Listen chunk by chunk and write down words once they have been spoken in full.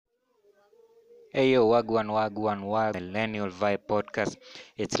Hey yo, wagwan, Millennial Vibe Podcast.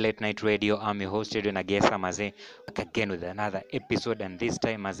 It's late night radio. I'm your host, Edwin Agesa Maze, back again with another episode. And this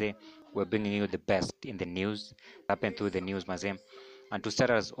time, Maze, we're bringing you the best in the news, happen through the news, Maze. And to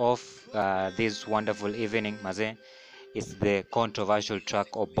start us off this wonderful evening, Maze, is the controversial track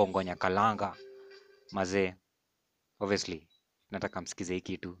of Bongo Nyakalanga, Maze. Obviously, nataka msikize hii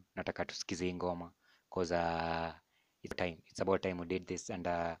kitu, nataka tusikize hii ngoma, cause it's about time we did this, and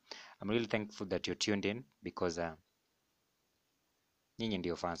I'm really thankful that you're tuned in because nyinyi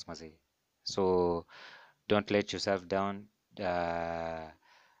ndio fans mazee, so don't let yourself down.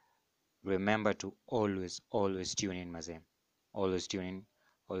 Remember to always tune in mazee, always tune in,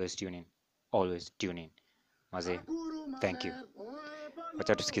 always tune in, always tune in mazee. Thank you.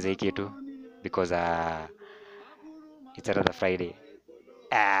 Wacha tusikize hii kitu because it's another Friday.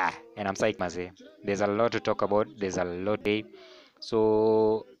 And I'm psyched, Maze. There's a lot to talk about. There's a lot to say.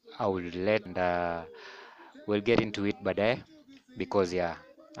 So I will let and we'll get into it baadaye because yeah,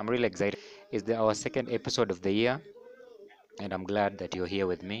 I'm really excited. It's our second episode of the year, and I'm glad that you're here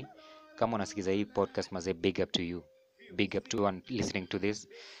with me. Kama unasikiza hii podcast Maze, big up to you. Big up to everyone listening to this.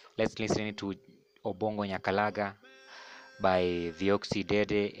 Let's listen to Obongo Nyakalaga by Vioxy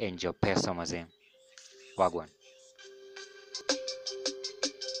Dede and Jopesa Maze. Wagwan.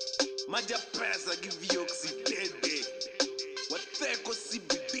 Maja pesa give you oxidede. Wateko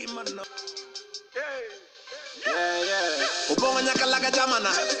CBD man. Obongo Nyakalaga jamana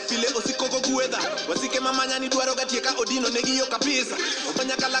file osikoko gueda wasike mamanya ni dwaro gatieka odino negiyo kabisa. Obongo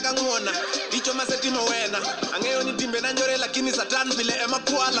Nyakalaga ngona dicho masetimo wena angeyo ni timbe na njore lakini satan file ema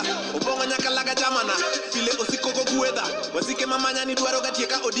kwala. Obongo Nyakalaga jamana file osikoko gueda wasike mamanya ni dwaro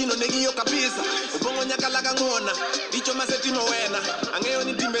gatieka odino negiyo kabisa. Obongo Nyakalaga ngona dicho masetimo wena angeyo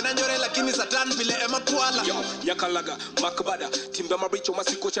ni timbe na njore lakini satan file ema kwala. Nyakalaga makbada timbe mabicho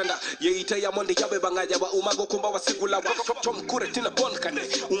masiko chanda yeita ya monde yabe bangaja ba umago kumba wasigula tom kure tina bonkane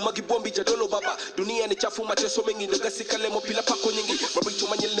umagi bombi jadolo baba dunia ni chafu mateso mengi ndagasi kale mopila pako nyingi mabicho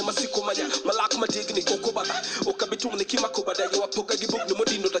manyele masiko manya malak matigni koko baba okabitu ni kimako bada yo poga gibug ni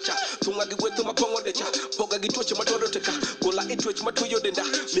modindo dacha tunga gigweto mapongo decha poga gitoche madodo teka kola itwech matuyo denda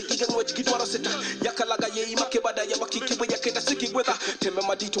migiga ngwech gidwaro seta Yakalaga ye make bada ya bakiki bwe yakenda siki gwetha tembe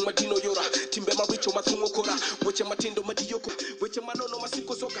madito madino yora timbe mabicho matungo kora weche matindo madiyoko weche manono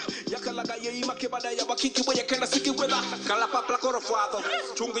masiko soka Yakalaga ye make bada ya bakiki bwe yakenda siki gwetha kala papla koro fuado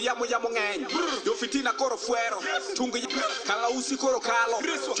tungu yamo ngeny yo fitina koro fuero tungu kala usi koro kalo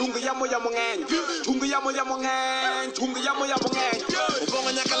tungu yamo ngeny tungu yamo ngeny tungu yamo ngeny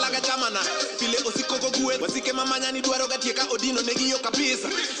Obongo Nyakalaga jamana file osikoko gueda wasike mamanya ni dwaro gatieka odino negiyo kabisa.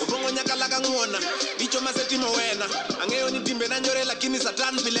 Obongo Nyakalaga ngona dicho masetimo wena angeyo ni timbe na njore lakini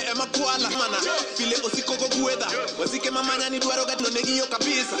satan file ema kwala mana file osikoko gueda wasike mamanya ni dwaro gatino negiyo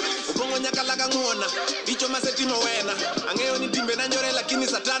kabisa. Obongo Nyakalaga ngona dicho masetimo wena angeyo ni timbe na njore lakini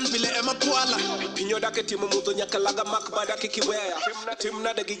satan file ema kwala. Pinyo dake timu mudo Nyakalaga makbada kikiwea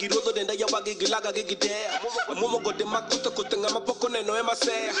timna de gigirodo denda ya wagi gilaga gigidea mumo gode makuta kutenga mapoko neno ema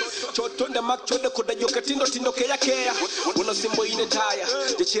sea chotonde makchode koda yoka tindo keya uno simbo ine taya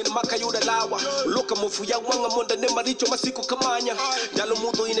de chen makayuda lawa loka mufu ya wanga monda ne maricho masiko kamanya jalo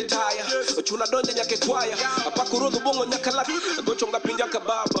mudo ine taya chuna donde nyake kwaya apakurodo bongo Nyakalaga gochonga pinja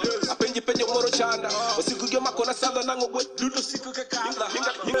kababa apenji penje ngoro chanda osiku gyo makona sala nango gwe dudu siku kekala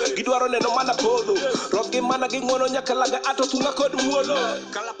gidwaro neno mana podo roge mana gingono Nyakalaga ato tunga kod muolo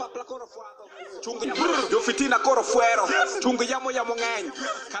kala papla koro fuado tunga yo fitina koro fuero tunga yamo ngeny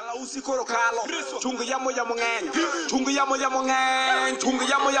kala usi koro kalo tunga yamo ngeny tunga yamo ngeny tunga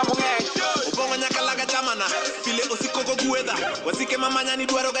yamo ngeny Obongo Nyakalaga jamana file osikoko gueda wasike mamanya ni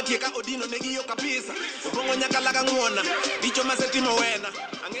dwaro gatieka odino negiyo kabisa. Obongo Nyakalaga ngona dicho masetimo wena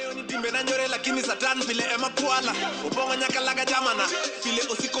angeyo ni timbe na njore lakini satan file ema kwala. Obongo Nyakalaga jamana file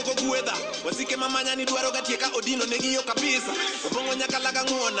osikoko gueda wasike mamanya ni dwaro gatieka odino negiyo kabisa. Obongo Nyakalaga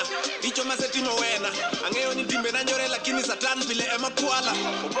ngona dicho masetimo wena angeyo ni timbe na njore lakini satan file ema kwala.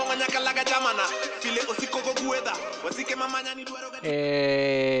 Obongo Nyakalaga jamana file osikoko gueda wasike mamanya ni dwaro gatieka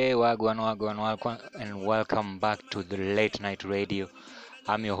Hey, wagwan, and welcome back to the late night radio.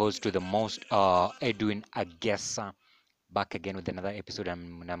 I'm your host to the most, Edwin Agesa, back again with another episode.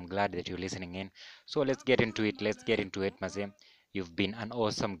 I'm glad that you're listening in. So let's get into it. Mazem. You've been an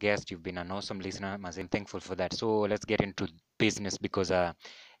awesome guest. You've been an awesome listener, Mazem. Thankful for that. So let's get into business because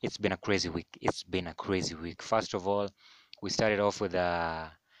it's been a crazy week. First of all, we started off with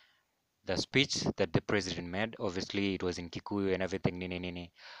the speech that the president made. Obviously, it was in Kikuyu and everything.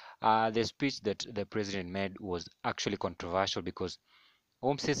 The speech that the president made was actually controversial because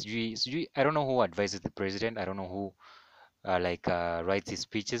I don't know who advises the president. I don't know writes his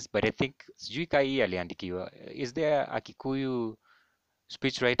speeches, but I think sijui kaa hii aliandikiwa. Is there a Kikuyu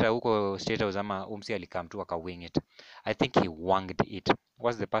speechwriter huko State House ama umsi alikam tu akawing it? I think he wanged it.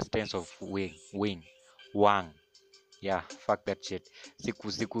 What's the past tense of wing? Wing. Wang. Yeah, fuck that shit.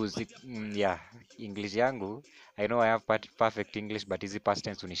 Yeah, English yangu. I know I have perfect English, but hizi past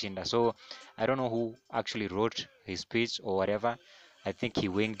tense unishinda. So I don't know who actually wrote his speech or whatever. I think he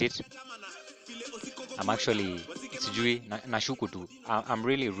winged it. I'm actually sijui nashuku tu. I'm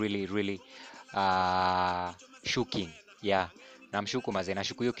really shuking. Yeah. Namshuku maze,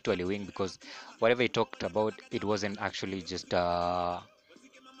 nashuku hiyo kitu aliwing because whatever he talked about, it wasn't actually just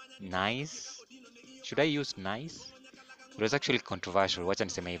nice. Should I use nice? It was actually controversial. Wacha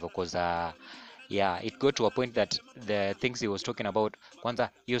niseme hivyo because yeah, it got to a point that the things he was talking about, kwanza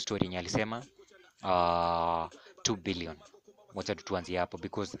hiyo story yenye alisema 2 billion. Wacha tuanzie hapo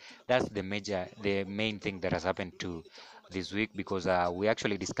because that's the main thing that has happened to this week because we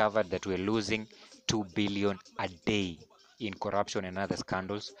actually discovered that we're losing 2 billion a day in corruption and other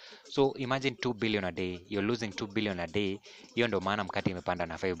scandals. So imagine 2 billion a day, you're losing 2 billion a day. Hiyo ndo maana mkate imepanda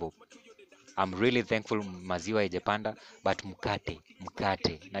na 5 bob. I'm really thankful maziwa haijapanda, but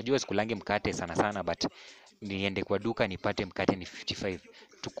mkate. Najua sikulangi mkate sana sana, but niende kwa duka nipate mkate ni 55.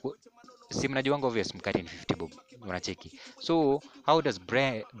 Si mnajuanga obvious mkate ni 50 bob, unacheki. So how does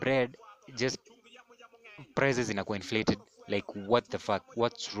bread just prices inakuwa inflated? Like what the fuck?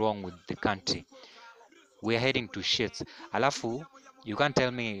 What's wrong with the country? We're heading to shits. Alafu, you can't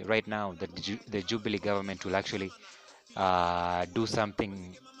tell me right now that the Jubilee government will actually do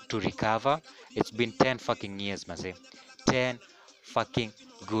something to recover. It's been 10 fucking years, Mase. 10 fucking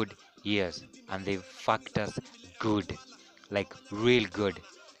good years. And they've fucked us good. Like, real good.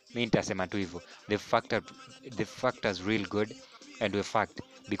 Mi nitasema tu hivyo. They fucked us real good. And we're fucked.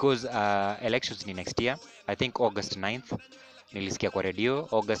 Because elections ni next year. I think August 9th. Nilisikia kwa radio.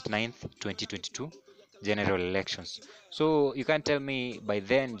 August 9th, 2022. General elections. So you can't tell me by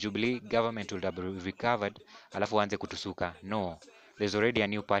then Jubilee government will have recovered alafu waanze kutusuka. No, there's already a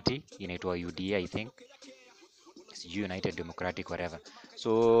new party inaitwa UDA, I think, sijui United Democratic whatever.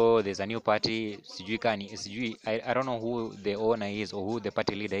 So there's a new party, sijui kani, sijui I don't know who the owner is or who the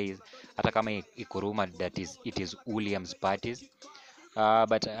party leader is, hata kama iko rumored that it is William's parties.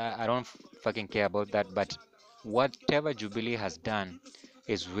 But I don't fucking care about that. But whatever Jubilee has done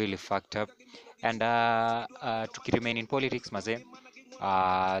is really fucked up. And to remain in politics, maze,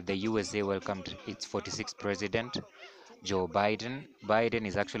 the USA welcomed its 46th president, Joe Biden. Biden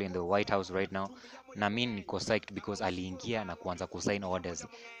is actually in the White House right now. Na mimi niko psyched because aliingia na kuanza kusign orders.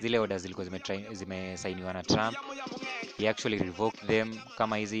 Zile orders zilikuwa zimesainiwa na Trump. He actually revoked them,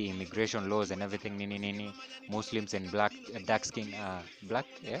 kama hizi immigration laws and everything nini nini. Muslims and dark skin, black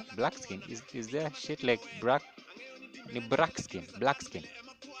skin. Is there shit like black skin, dark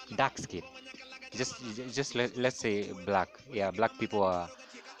skin. Let's say black. Yeah, black people are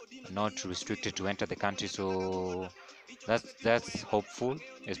not restricted to enter the country, so that's hopeful,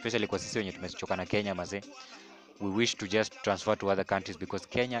 especially kwa sisi wenye tumechoka na Kenya maze. We wish to just transfer to other countries because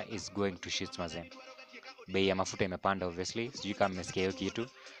Kenya is going to shit maze. Bei ya mafuta imepanda obviously, sijui kama mmesikia hiyo kitu.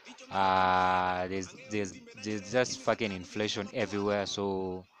 There's just fucking inflation everywhere,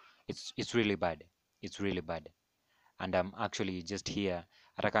 so it's really bad. It's really bad. And I'm actually just here,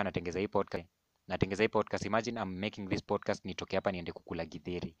 hata kama natengeza hii podcast, imagine I'm making this podcast nitoke hapa niende kukula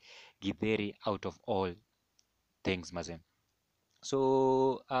githeri out of all things maze.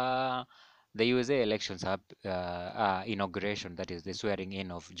 So the USA elections inauguration, that is the swearing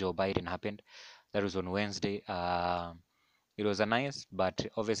in of Joe Biden, happened. That was on Wednesday. It was a nice, but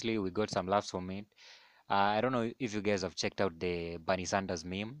obviously we got some laughs from it. I don't know if you guys have checked out the Bernie Sanders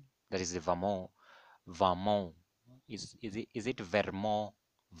meme. That is the Vermont. Is it Vermont?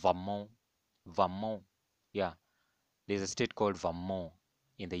 Vermont. Yeah, there's a state called Vermont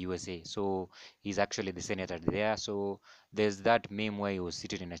in the USA. So he's actually the senator there. So there's that meme where he was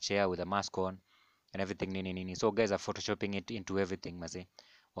sitting in a chair with a mask on and everything nini nini. So guys are photoshopping it into everything maze.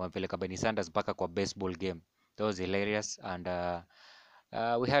 Wamepeleka Bernie Sanders mpaka kwa baseball game. That was hilarious. And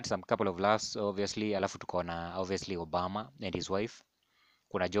we had some couple of laughs obviously. Alafu tukaona obviously Obama and his wife.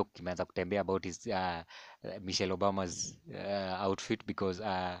 Kuna joke imeanza kutembea about his Michelle Obama's outfit because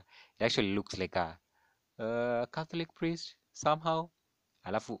it actually looks like a Catholic priest somehow.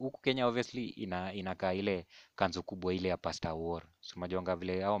 Alafu huku Kenya obviously inakaa ile kanzu kubwa ile ya Pastor War. So majonga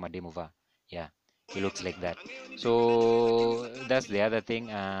vile hao mademu va. Yeah, it looks like that. So that's the other thing.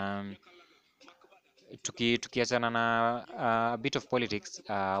 Tukiachana na a bit of politics,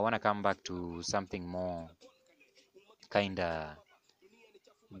 I wanna come back to something more kinda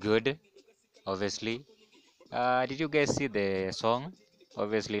good, obviously. Did you guys see the song?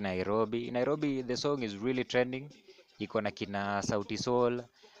 Obviously Nairobi. Nairobi, the song is really trending. Iko na kina Sauti Sol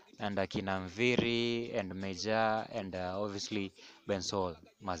and kina Mviri and Meja and obviously Ben Sol,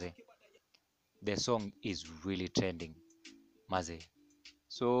 maze. The song is really trending, maze.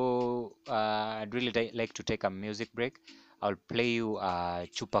 So I'd really like to take a music break. I'll play you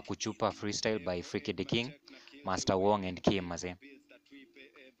Chupa Kuchupa freestyle by Freaky the King, Master Wong and Kim, maze.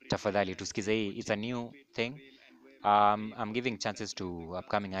 Tafadhali tusikize hii. It's a new thing. I'm giving chances to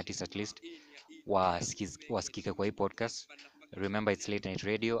upcoming artists at least wasikike kwa hii podcast. Remember it's late night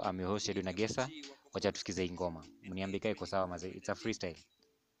radio. I'm your host Edu Nagesa. Wacha tusikize hii ngoma. Mniambie iko sawa maze. It's a freestyle.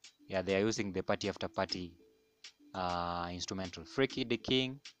 Yeah, they are using the party after party instrumental. Freaky the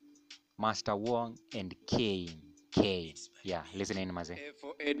King, Master Wong and Kane. Yeah, listen in maze. A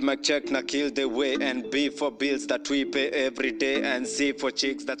for aid, my check, na kill the way, and B for bills that we pay every day, and C for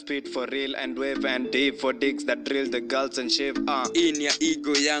chicks that spit for real, and wave, and D for dicks that drill the girls and shave. In ya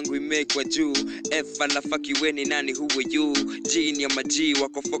ego yangu imekwa juu, F alafaki weni nani who are you, G in ya maji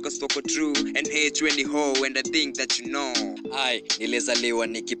wako focus wako true, and H weni ho and I think that you know. I nilizaliwa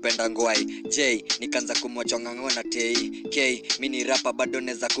nikipenda ngwai, J nikaanza kumwachonga ngona tei, K mini rapa bado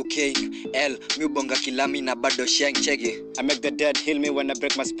neza cocaine, L miubonga kilami na bado shank chegi. I make the dead heal me when I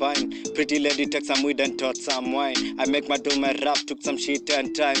break my spine. Pretty lady take some weed and tot some wine. I make my do my rap, took some shit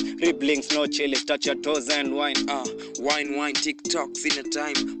and time. Riblinks, no chili, touch your toes and wine. Wine TikTok sina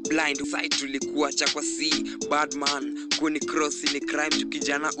time, blind side tulikuacha kwa C, bad man kuni cross ni crime,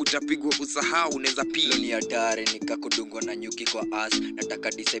 tukijana utapigwa usahau unaweza pia ni hatari nikakudungwa na nyuki kwa ass.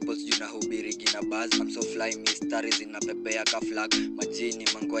 Nataka disciples juu na hubiri gina buzz. I'm so fly mistari zinapepea ka flag. Majini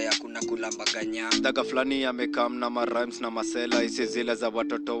mangoya kuna kulambaganya. Daga flani amekam na ma rhymes na masela. Isi zile za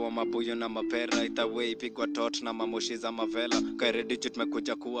watoto wa mabuyo na mapera. Itawe ipigwa tot na mamoshi za mavela. Kairi digit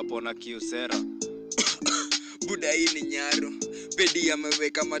mekuja kuwa pona kiusera. Buda hii ni nyaro, pedi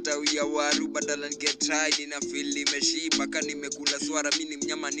ameweka matawi ya waru, badala get high nina feel nimeshiba, ka nimekula swara mimi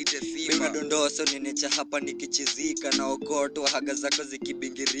mnyama nite simba. Mimi dondoso ninecha hapa nikichizika, na okoto haga zako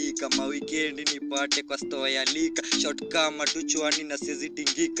zikibingirika, ma weekend nipate kwa store ya lika, shot kama tuchwani na sizi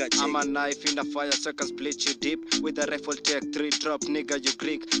tingika. I'm a knife in the fire, so I can split you deep. With a rifle take 3 drop, nigga you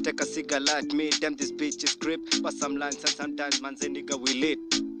Greek. Take a cigar like me, damn this bitch is grip. But some lines and sometimes manze nigga we lit.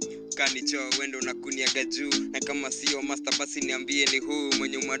 Kanicho wendo unakuniaga juu, na kama sio master basi niambie ni huu,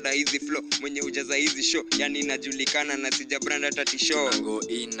 mwenye umada hizi flow, mwenye ujaza hizi show, yani najulikana na sija brand hata tisho. Go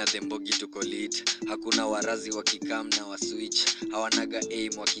in na thembogi tuko lit, hakuna warazi wakikam na wa switch, hawanaga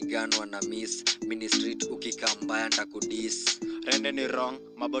aim wakiganwa na miss, mini street ukikam mbaya ndakudis. Rende ni wrong,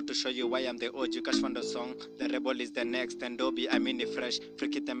 I'm about to show you why I'm the OG Cash from the song. The rebel is the next, and Dobby I mean fresh.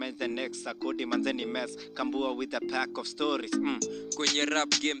 Freaky the man's the next, Sakudi manzeni mess. Kambua with a pack of stories. Kwenye rap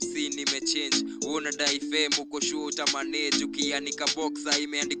game scene nimechange, uona dai fame uko shoot manage, ukianika boxer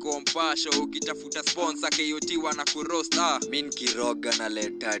imeandikwa mpasho, ukitafuta sponsor KOT wana kuroast. Min kiroga na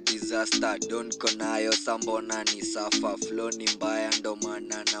leta disaster, don't konayo sambona ni safa, flow ni mbaya ndo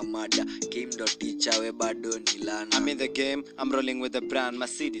maana na mada, Kim ndo teacher we bado ni lana. I'm in the game, I'm rolling with the brand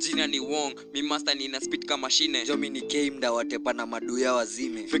Mercedes. Jina ni Wong, mi master nina speed kama machine. Jomi ni Kim da watepa na maduya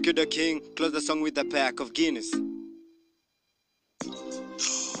wazime. Freaky the King, close the song with a pack of Guinness.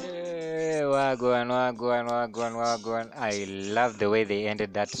 Wagwan. I love the way they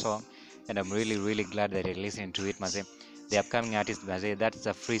ended that song, and I'm really glad that I listened to it, maze. The upcoming artist, maze, that's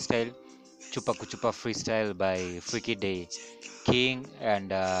a freestyle, Chupa Kuchupa freestyle by Freaky the King and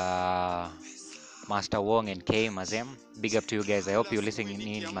Master Wong and K, maze. Big up to you guys. I hope you're listening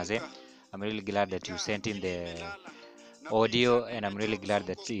in, maze. I'm really glad that you sent in the audio, and I'm really glad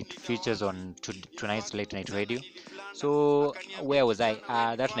that it features on tonight's late night radio. So where was I?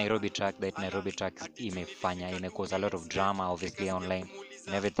 That Nairobi track imefanya cause a lot of drama obviously online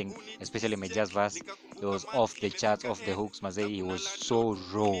and everything, especially my jazz verse. It was off the charts, off the hooks, maze. It was so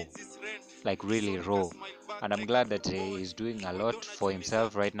raw, like really raw, and I'm glad that he's doing a lot for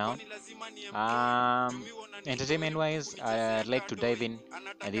himself right now. Entertainment wise, I'd like to dive in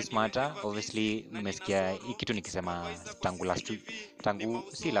this matter. Obviously nimesikia hii kitu nikisema tangu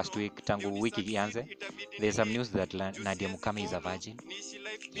tangu wiki ianze. There's some news that Nadia Mukami is a virgin.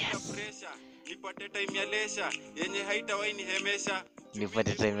 Yes. Nipate time ya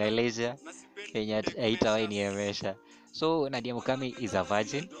leisure yenye haitawahi nihemesha. So Nadia Mukami is a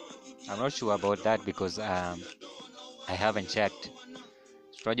virgin. I'm not sure about that because I haven't checked.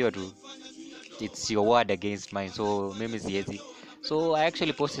 Tunajua tu it's your word against mine, so mimi siezi. So I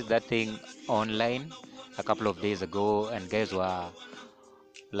actually posted that thing online a couple of days ago, and guys were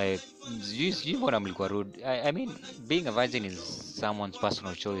Like, you mbona mlikuwa rude? I mean, being a virgin is someone's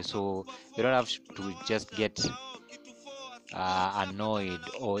personal choice, so you don't have to just get annoyed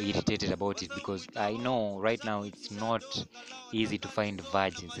or irritated about it, because I know right now it's not easy to find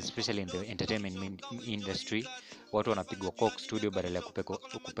virgins, especially in the entertainment industry. Watu wanapigwa coke studio badala ya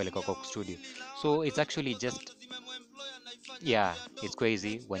kupeleka coke studio, so it's actually just, yeah, it's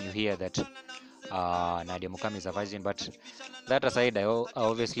crazy when you hear that Nadia Mukami is a virgin. But that aside, I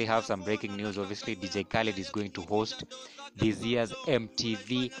obviously have some breaking news. Obviously, DJ Khaled is going to host this year's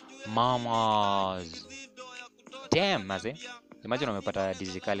MTV Mamas. Damn, maze. Imagine umepata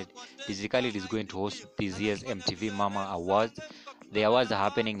DJ Khaled. DJ Khaled is going to host this year's MTV Mama Awards. The awards are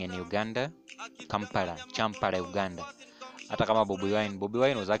happening in Uganda, Champara, Uganda. Hata kama Bobby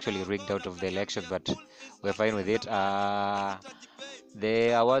Wine was actually rigged out of the election, but we're fine with it.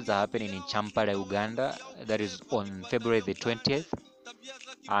 The awards are happening in Champara, Uganda. That is on February the 20th.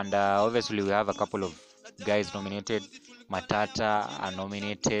 And obviously, we have a couple of guys nominated. Matata are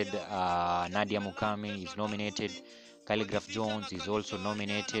nominated. Nadia Mukami is nominated. Calligraph Jones is also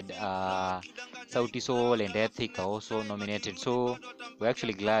nominated. Sauti Soul and Ethic are also nominated. So we're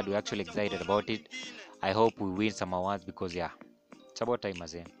actually glad, we're actually excited about it. I hope we win some awards, because yeah, it's about time,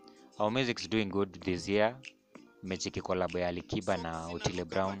 maze. Our music's doing good this year. Mecheki collab ya Alikiba na Otile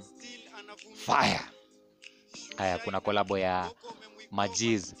Brown. Fire! Haya, kuna collab ya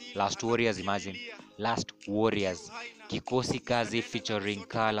Majiz, Last Warriors. Imagine, Last Warriors. Kikosi Kazi featuring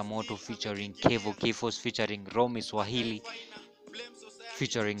Kala Moto, featuring Kevo Kifos, featuring Romy Swahili,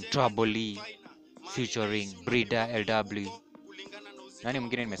 featuring Trouble, featuring Brida LW. Nani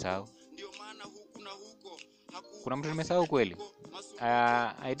mwingine nimesahau? Kuna mtu nimesahau kweli?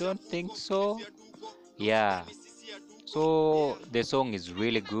 I don't think so. Yeah. So the song is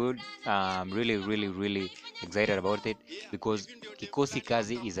really good. I'm really excited about it, because Kikosi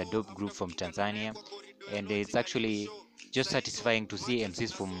Kazi is a dope group from Tanzania, and it's actually just satisfying to see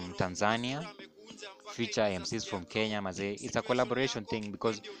MCs from Tanzania feature MCs from Kenya, maze. It's a collaboration thing,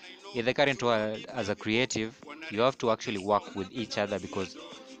 because in the current world, as a creative, you have to actually work with each other, because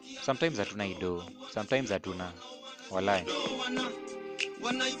sometimes hatuna ido, sometimes hatuna walai,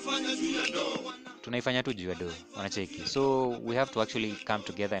 tunaifanya tu juu ya do, wanacheki. So we have to actually come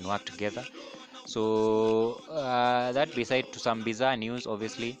together and work together. So that beside, to some bizarre news,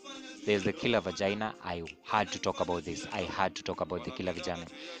 obviously there's the killer vagina. I had to talk about this. I had to talk about the killer vagina.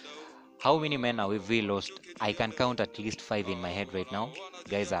 How many men are we lost? I can count at least 5 in my head right now.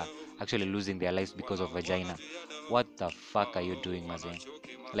 Guys are actually losing their lives because of vagina. What the fuck are you doing, maze?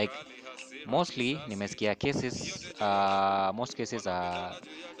 Like, mostly nimesikia cases, most cases are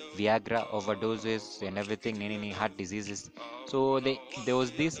Viagra overdoses and everything, nini, heart diseases. So there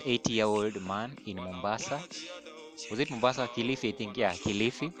was this 80-year-old man in Mombasa. Was it Mombasa? Kilifi, I think. Yeah,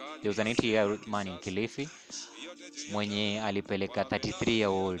 Kilifi. There was an 80-year-old man in Kilifi mwenye alipeleka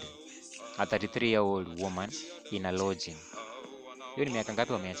 33-year-old, a 33-year-old woman in a lodging. Hiyo ni miaka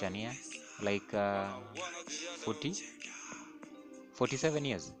ngapi wameachania? Like 47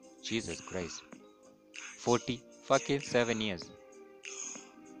 years. Jesus Christ. 47 years.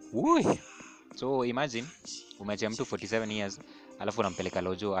 Woo! So imagine umeachia mtu 47 years, alafu unampeleka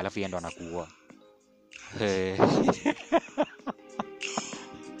lojo, alafu yeye ndo anakuua.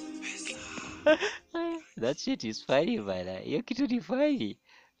 That shit is funny, man. Hiyo kitu ni funny.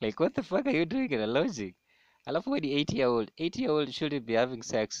 Like, what the fuck are you doing in a lodging? Alafu when 80-year-old shouldn't be having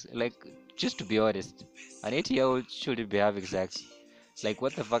sex. Like, just to be honest, an 80-year-old shouldn't be having sex. Like,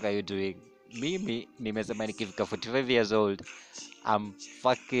 what the fuck are you doing? Mimi nimesema nikifika 45 years old, I'm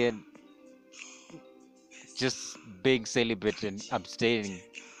fucking just being celibate and abstaining,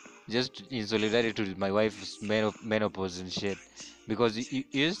 just in solidarity with my wife's menopause and shit, because you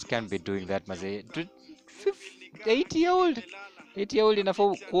just can't be doing that, maze. 80-year-old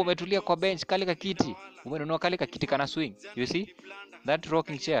inafaa kuwa umetulia kwa bench, kale ka kiti umenunua, kale ka kiti kana swing, you see that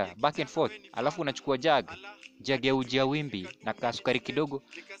rocking chair back and forth, alafu unachukua jug ya uji ya wimbi na kasukari kidogo.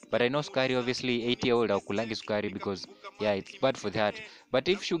 But I know sukari, obviously 80-year-old haukulangi sukari, because yeah, it's bad for the heart. But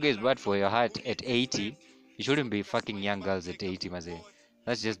if sugar is bad for your heart at 80, you shouldn't be fucking young girls at 80, maze.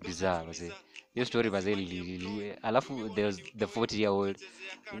 That's just bizarre, maze. Your story, maze. Alafu there's the 40-year-old.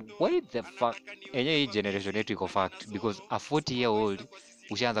 Why the fuck? Hii generation yetu iko fact, because a 40-year-old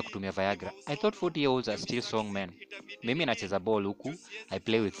ushaanza kutumia Viagra. I thought 40-year-olds are still strong men. Mimi nacheza ball huku, I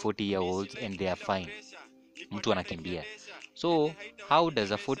play with 40-year-olds and they are fine. Mtu anakimbia. So how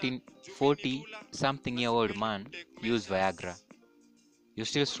does a 40 something year old man use Viagra? you're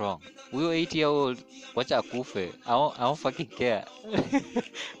still strong. Huyo 8-year-old wacha akufe. I don't fucking care.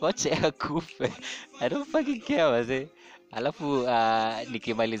 Wacha akufe. I don't fucking care wazee. Alafu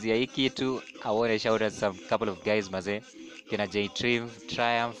nikimalizia hii kitu, I want to shout out some couple of guys mazee. Kina J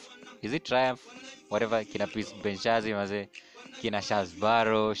Triumph. Is it Triumph? Whatever. Kina Peace Benshazi mazee. Kina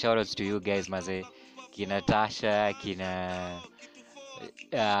Shazbaro. Shout outs to you guys mazee. Kina Tasha, kina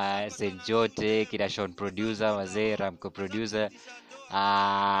Senjote, kina Sean producer mazee, Ramco producer.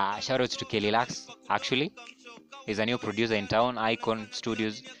 Shout outs to Kelly Lax. Actually, he's a new producer in town, Icon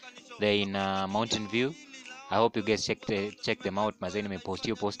Studios. They're in Mountain View. I hope you guys check them out mazee. Nimepost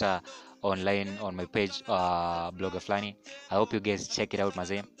your poster online on my page, blogger flani. I hope you guys check it out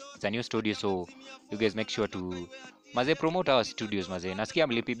mazee. It's a new studio, so you guys make sure to mazee promote our studios mazee. Nasikia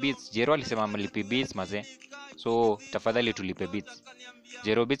mlipi beats. Jero alisema mlipi beats mazee, so tafadhali tulipe beats.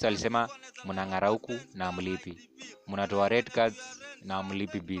 Jero beats alisema mnang'ara huku na mlipi, mnatoa red cards na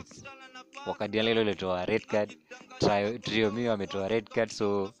mlipi beats. Wakati leo letoa red card, trio mimi ametoa red card,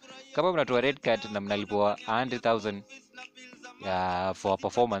 so kama mnatoa red card na mnalipwa 100,000 for a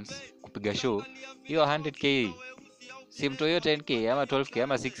performance kupiga show, hiyo 100k si mto hiyo 10k ama 12k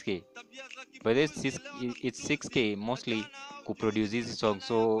ama 6k, but it's 6k mostly kuproduce hizi songs,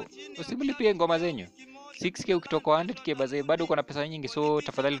 so usimlipie ngoma zenyu 6k. Ukitoka 100k bazee bado uko na pesa nyingi, so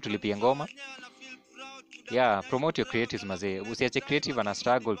tafadhali tulipie ngoma. Yeah, promote your creatives mazee. Usiache creative ana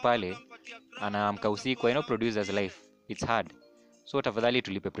struggle pale, anaamka usiku. I know producers life it's hard, so tafadhali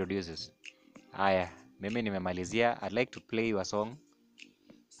tulipe producers. Haya, mimi nimemalizia. I'd like to play you a song,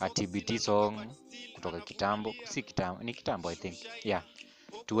 a TBT song kutoka kitambo. Si kitambo, ni kitambo I think. Yeah,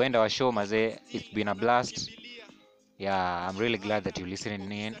 to end our show mazee. It's been a blast. Yeah, I'm really glad that you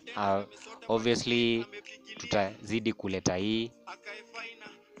listening in. Obviously tutazidi kuleta hii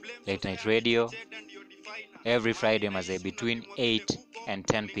late night radio every Friday mazee between 8 and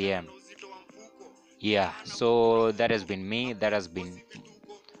 10 p.m. Yeah, so that has been me. That has been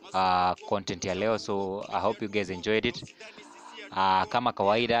content ya leo, so I hope you guys enjoyed it. Kama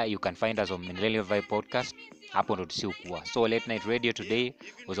kawaida, you can find us on Millennial Vibe Podcast. Hapo ndo tusiukua. So late night radio today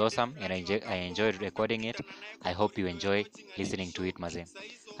was awesome and I enjoyed recording it. I hope you enjoy listening to it mazee.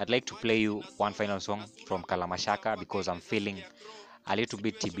 I'd like to play you one final song from Kalamashaka because I'm feeling a little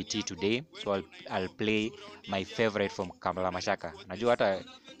bit TBT today, so I'll play my favorite from Kalamashaka. Najua hata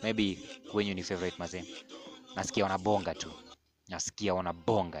maybe kwenyu ni favorite mazee. Nasikia wanabonga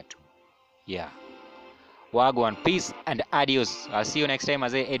tu. Yeah. Wagwan, peace and adios. I'll see you next time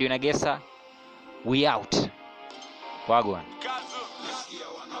mazee. Edwin Agesa, we out. Wagwan. Nasikia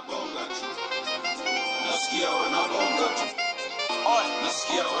wanabonga tu. Nasikia wanabonga tu.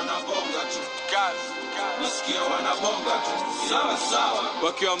 Nasikia wanabonga tu. Sawa.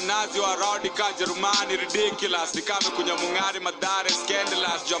 Wakiwa mnazi wa rodi ka Jerumani ridiculous. Nikame kunya mungari madare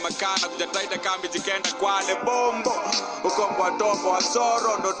scandalous. Jua makana kujataida kambi jikenda kwale bombo. Uko kwa topo wa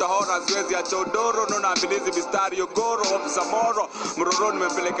soro. Ndo tahona zwezi ya chodoro. Nuna ambilizi mistari yogoro. Ofisa moro. Mroroni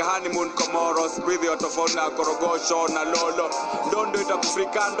mepeleka honeymoon komoro. Squeezy otofoni na korogosho na lolo. Ndondo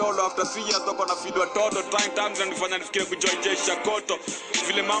itakufrika ndolo. After 3 years toko na feed watoto. Trying times na nifanya nifikire kujoin jeshi ya koto.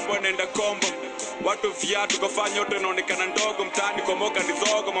 Vile mambo yanaenda kombo. Watu viatu kufanya yote inaonekana ndogo. Mtani komoka ni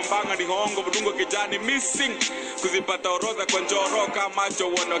zogo. Mambanga ni hongo. Budungo kijani missing. Kuzipata orodha kwa njoroka. Macho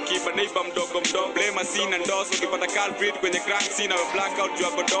uono kiba neighbor mdogo. Blame sina ndoso. Kipata culprit kwenye crime scene. Awe blackout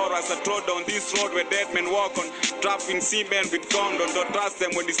jua godoro. As I trod on this road where dead men walk on. Trapping seamen with condom. Don't trust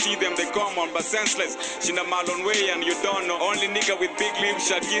them when you see them they come on. But senseless. Shinda malon way and you don't know. Only nigga with big lips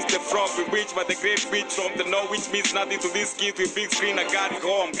shall kiss the frog. We witch but the great witch from the know. Which means nothing to this kid with big screen. I got it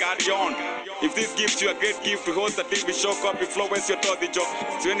home. Carry on. If this gives you a great gift to host a TV show, copy flow, where's your toddy joke?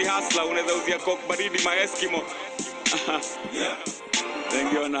 Siweni hustler, unaweza uzia coke baridi ma Eskimo.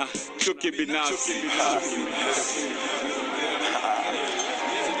 Thank you na chuki binafsi.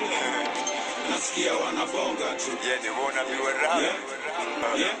 Nasikia wanabonga tu. Yeah, they wanna be with rap.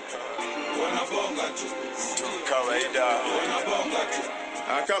 Yeah. Wanabonga tu. Kawaida. Wanabonga tu.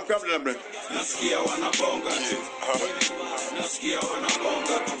 Come, bro. Nasikia wanabonga tu. Nasikia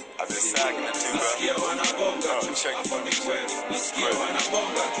wanabonga tu. I've been sagging the timber. Nasikia wanabonga tu. Check. Hapo ni kweli. Nasikia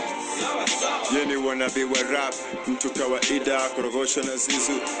wanabonga tu. Sawa. Yeni wanna be with rap. Mtu kawaida, korogosho na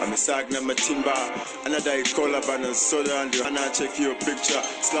zizu. Amesag na matimba. Anadai kola bana soda. Ndio hana check your picture.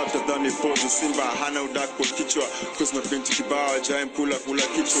 Slap the dhani pose simba. Hana udak kwa kichwa. Cause mapinti kibao. Jaim kula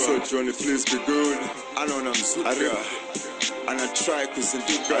kichwa. So Johnny please be good. Ano na mzuka. ana try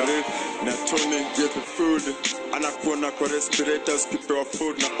kuzinduka na Tony get the food anakuona kwa respirators kipewa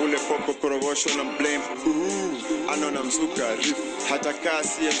food na ule popo korogosho na blame anaona mzuka riff hata kaa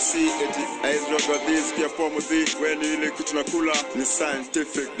CMC eti aizdroga this kia pomodhi weni ile kitu nakula ni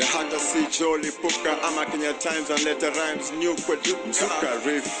scientific na hata si jolly puka ama Kenya Times and letter rhymes new kwa mzuka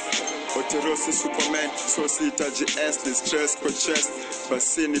riff Oterosi Superman, so sitaji S, the stress kwa chest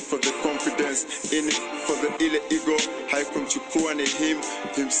Basini for the confidence, in it for the ile ego haikumchukua ni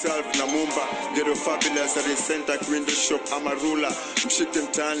himself na mumba Ghetto fabulous, arisenta window shop ama rula Mshike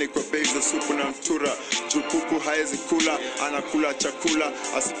mtaani kwa bei za supu na mtura Jukuku haezi kula, anakula chakula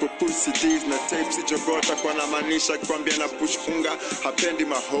Asipopush CDs na tapes ijogota kwa namanisha Kwambia na push unga, hapendi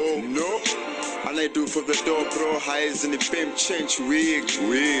maho No and I do for the door bro, highs in the fame change wig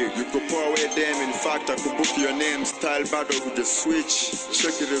You go pour away them, in fact I could book your name Style battle with the switch,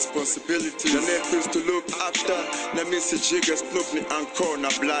 check the responsibility The next is to look after, na misi jigga snoop ni anko Na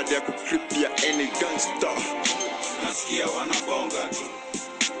blood ya kukripia any gangster Nasikia wanabonga tu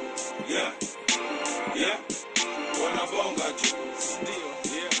Yeah, yeah Wanabonga tu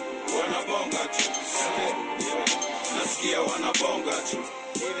Wanabonga tu Nasikia wanabonga tu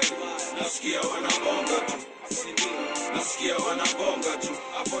Nasikia wanabonga tu Nasikia wanabonga tu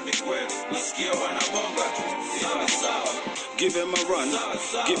Hapo ni kweli Nasikia wanabonga tu Sawa sawa Give him a run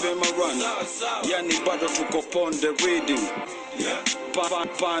Give him a run Yani bado tuko ponde reading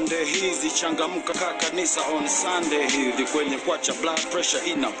Pande hizi changamka kanisa on Sunday hivi kwenye kwacha blood pressure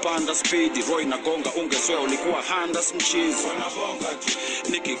inapanda speed Roy na gonga ungeswea ulikuwa handas mchizi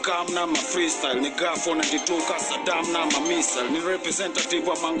Nikikam na ma freestyle ni gafo na dituka Saddam na ma missile ni representative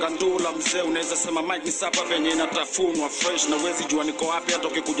wa Mangandula mzee unaweza sema mic ni sapa venye inatafunwa fresh na wezi jua niko wapi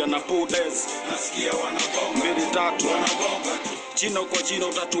atoke kuja na pudes Nasikia wanabonga 2 3 wanabonga tu Jino kwa jino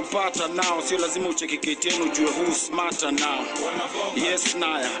utatupata nao Sio lazima ucheki KTN ujue who smarter now Yes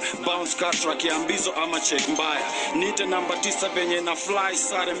naya Bounce katra kiambizo ama check mbaya Nite namba 9 venye na fly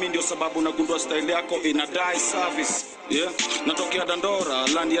sare mi ndio sababu nagundua style yako ina die service Yeah, natokea Dandora,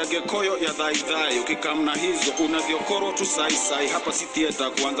 land ya Gekoyo ya dhai Ukikamna hizo, unagiokoro tu sai Hapa si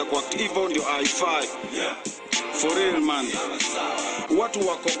theater, kuanza kwa activo ndio I5 For real man Watu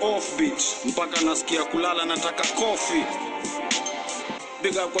wako offbeat Mpaka nasikia kulala nataka coffee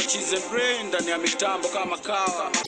Big up kwa cheese and rain ndani ya mitambo kama kawa